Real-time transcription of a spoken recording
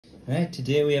Right,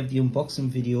 today we have the unboxing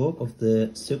video of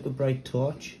the super bright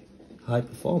torch high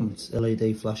performance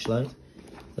LED flashlight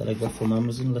that I got from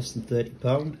Amazon, less than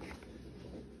 £30.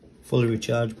 Fully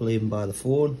rechargeable even by the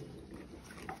phone.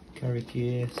 Carry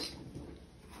case.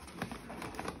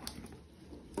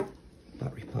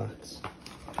 Battery packs.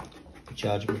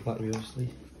 Rechargeable battery obviously.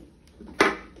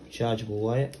 Rechargeable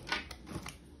wire.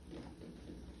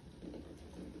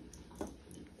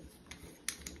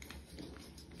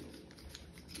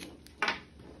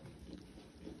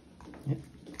 Yep,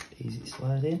 easy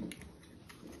slide in.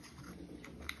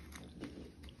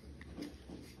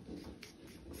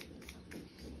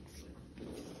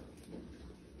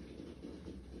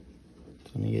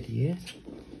 It's only 88.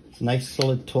 It's a nice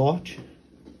solid torch.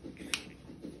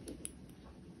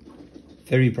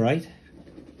 Very bright.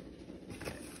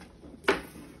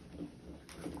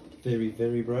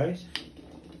 Very bright.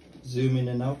 Zoom in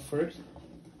and out for it.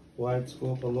 Wide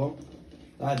scope along.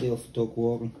 Ideal for dog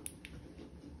walking.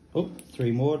 Oh,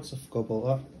 3 modes, I forgot about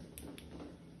that.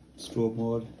 Strobe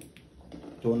mode.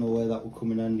 Don't know where that will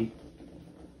come in handy.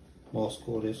 Morse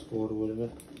code, S code or whatever.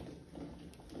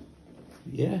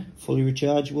 Yeah, fully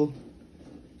rechargeable.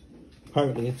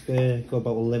 Apparently it's got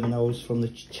about 11 hours from the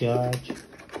charge.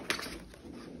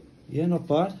 Yeah, not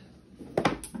bad.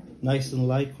 Nice and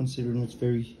light considering it's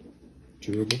very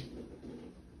durable.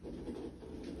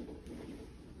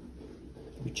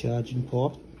 Recharging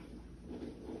port.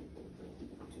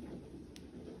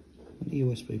 And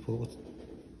USB port.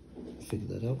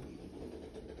 Figure that out.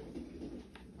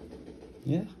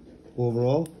 Yeah,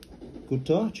 overall, good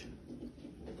torch.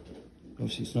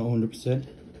 Obviously it's not 100%.